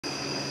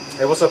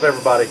Hey, what's up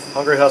everybody?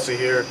 Hungry Hussey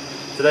here.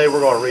 Today we're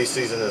going to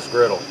reseason this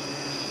griddle.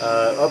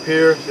 Up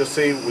here you'll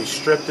see we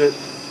stripped it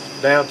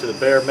down to the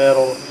bare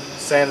metal,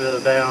 sanded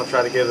it down,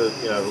 try to get it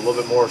a little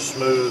bit more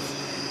smooth,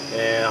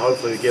 and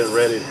hopefully get it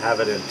ready to have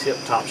it in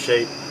tip-top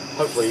shape,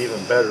 hopefully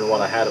even better than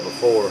what I had it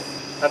before.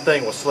 That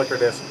thing was slicker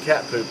than some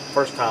cat poop the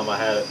first time I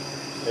had it.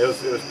 It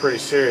was pretty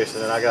serious,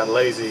 and then I got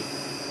lazy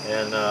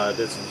and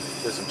did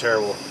some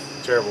terrible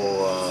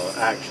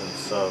actions.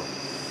 So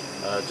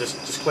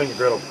just clean your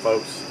griddle,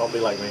 folks. Don't be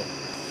like me.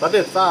 So I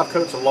did 5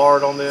 coats of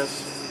lard on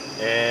this,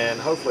 and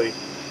hopefully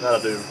that'll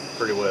do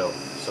pretty well.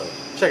 So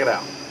check it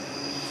out.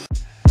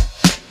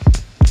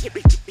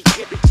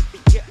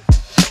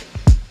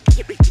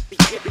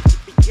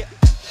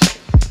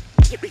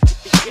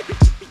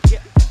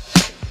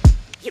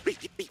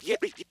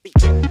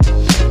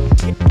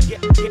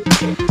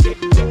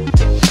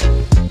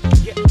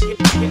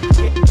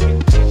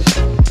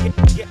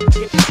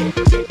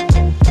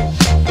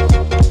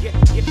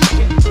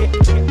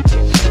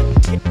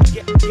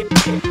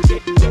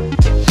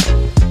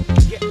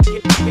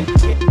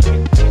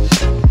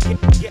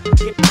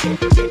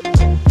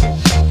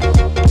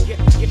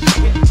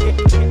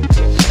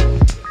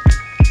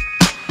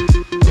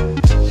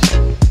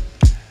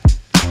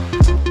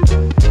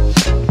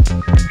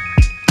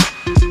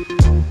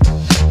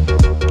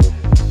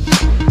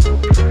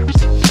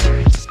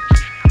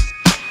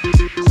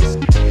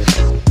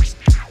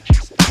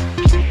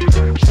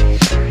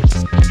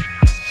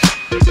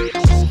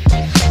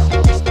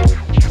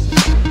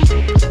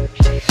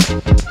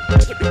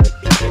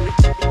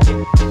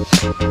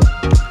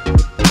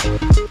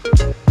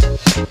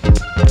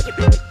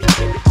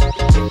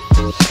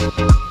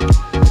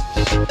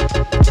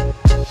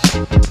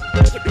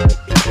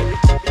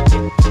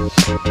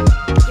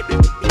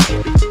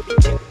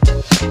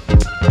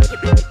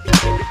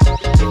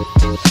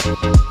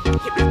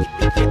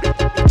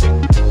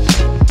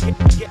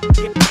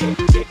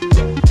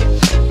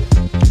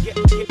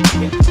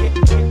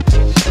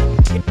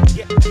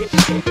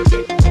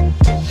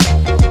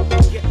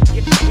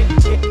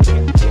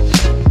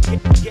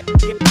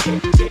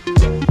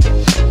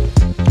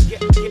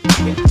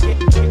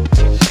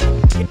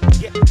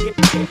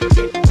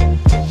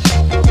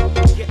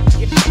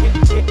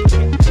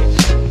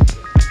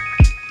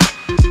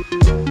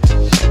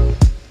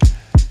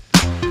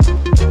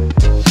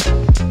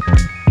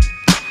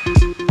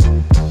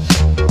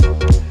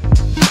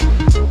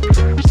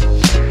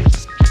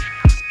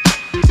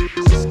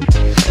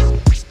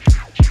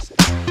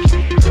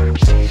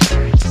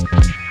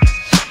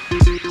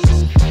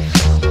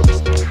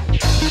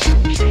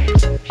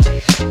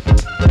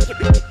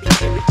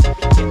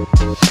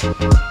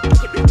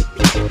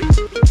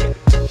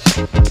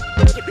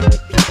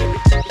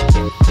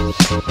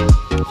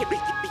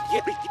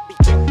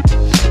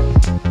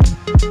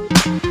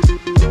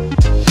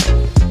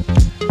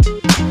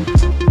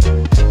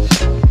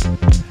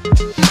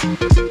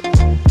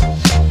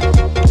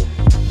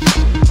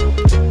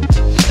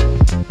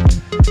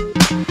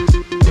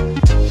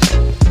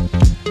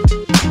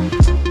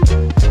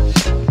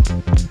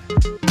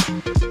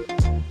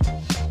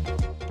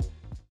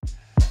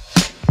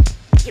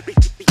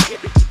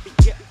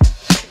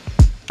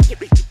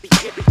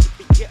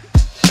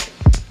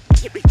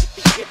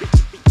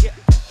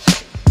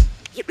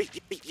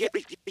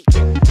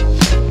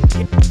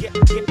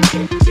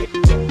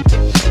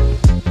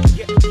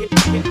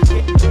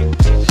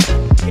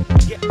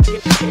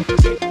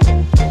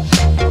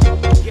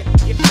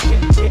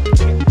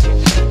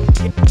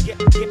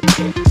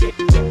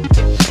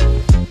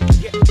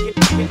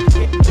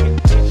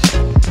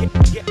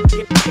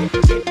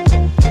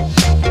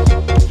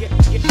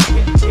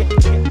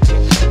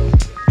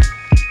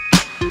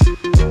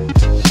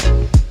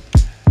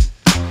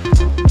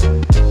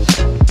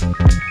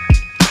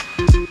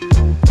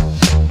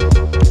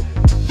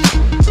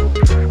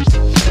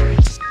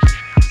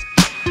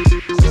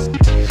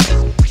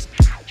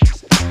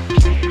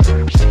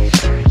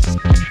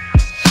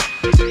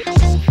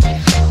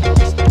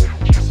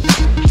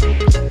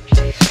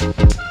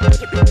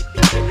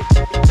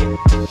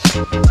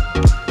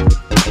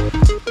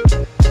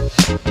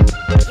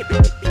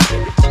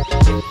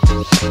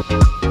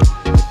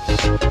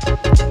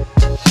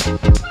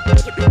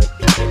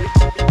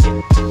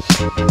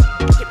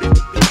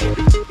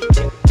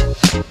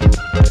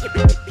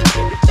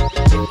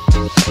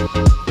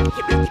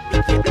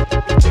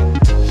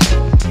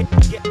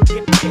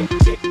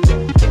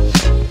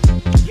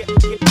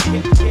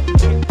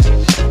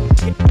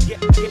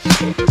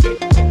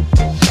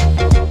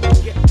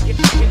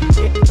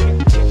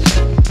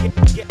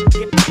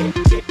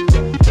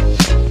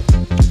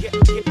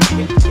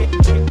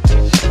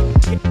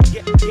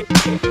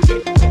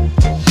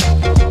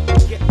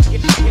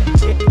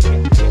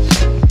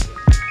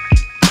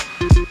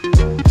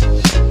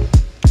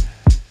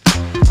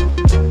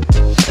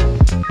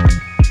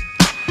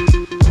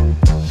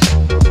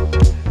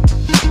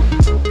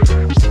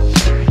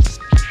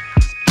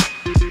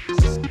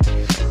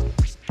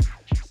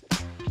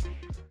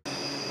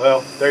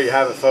 Well, there you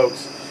have it,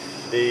 folks.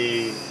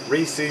 The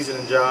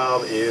reseasoning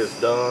job is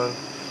done.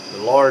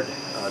 The lard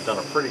done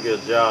a pretty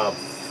good job.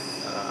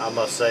 I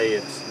must say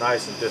it's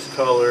nice and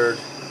discolored.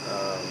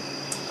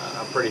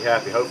 I'm pretty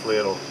happy. Hopefully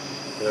it'll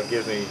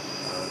give me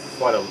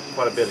quite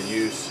a bit of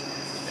use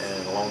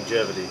and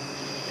longevity.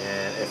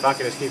 And if I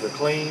can just keep it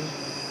clean,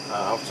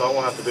 so I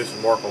won't have to do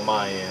some work on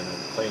my end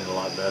and clean it a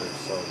lot better.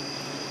 So,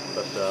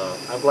 but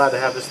I'm glad to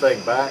have this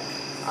thing back.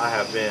 I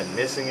have been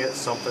missing it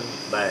something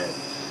bad.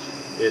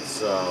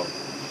 It's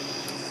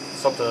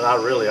something that I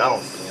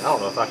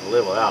don't know if I can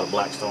live without a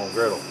Blackstone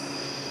Griddle.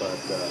 But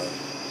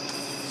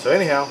so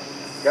anyhow,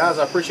 guys,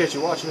 I appreciate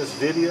you watching this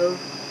video.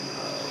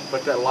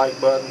 Click that like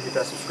button, hit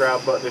that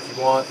subscribe button if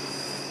you want.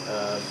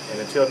 And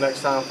until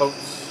next time,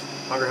 folks,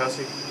 Hungry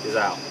Hussey is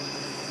out.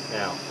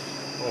 Now,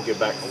 I'm gonna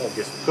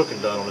get some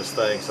cooking done on this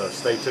thing, so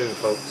stay tuned,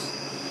 folks.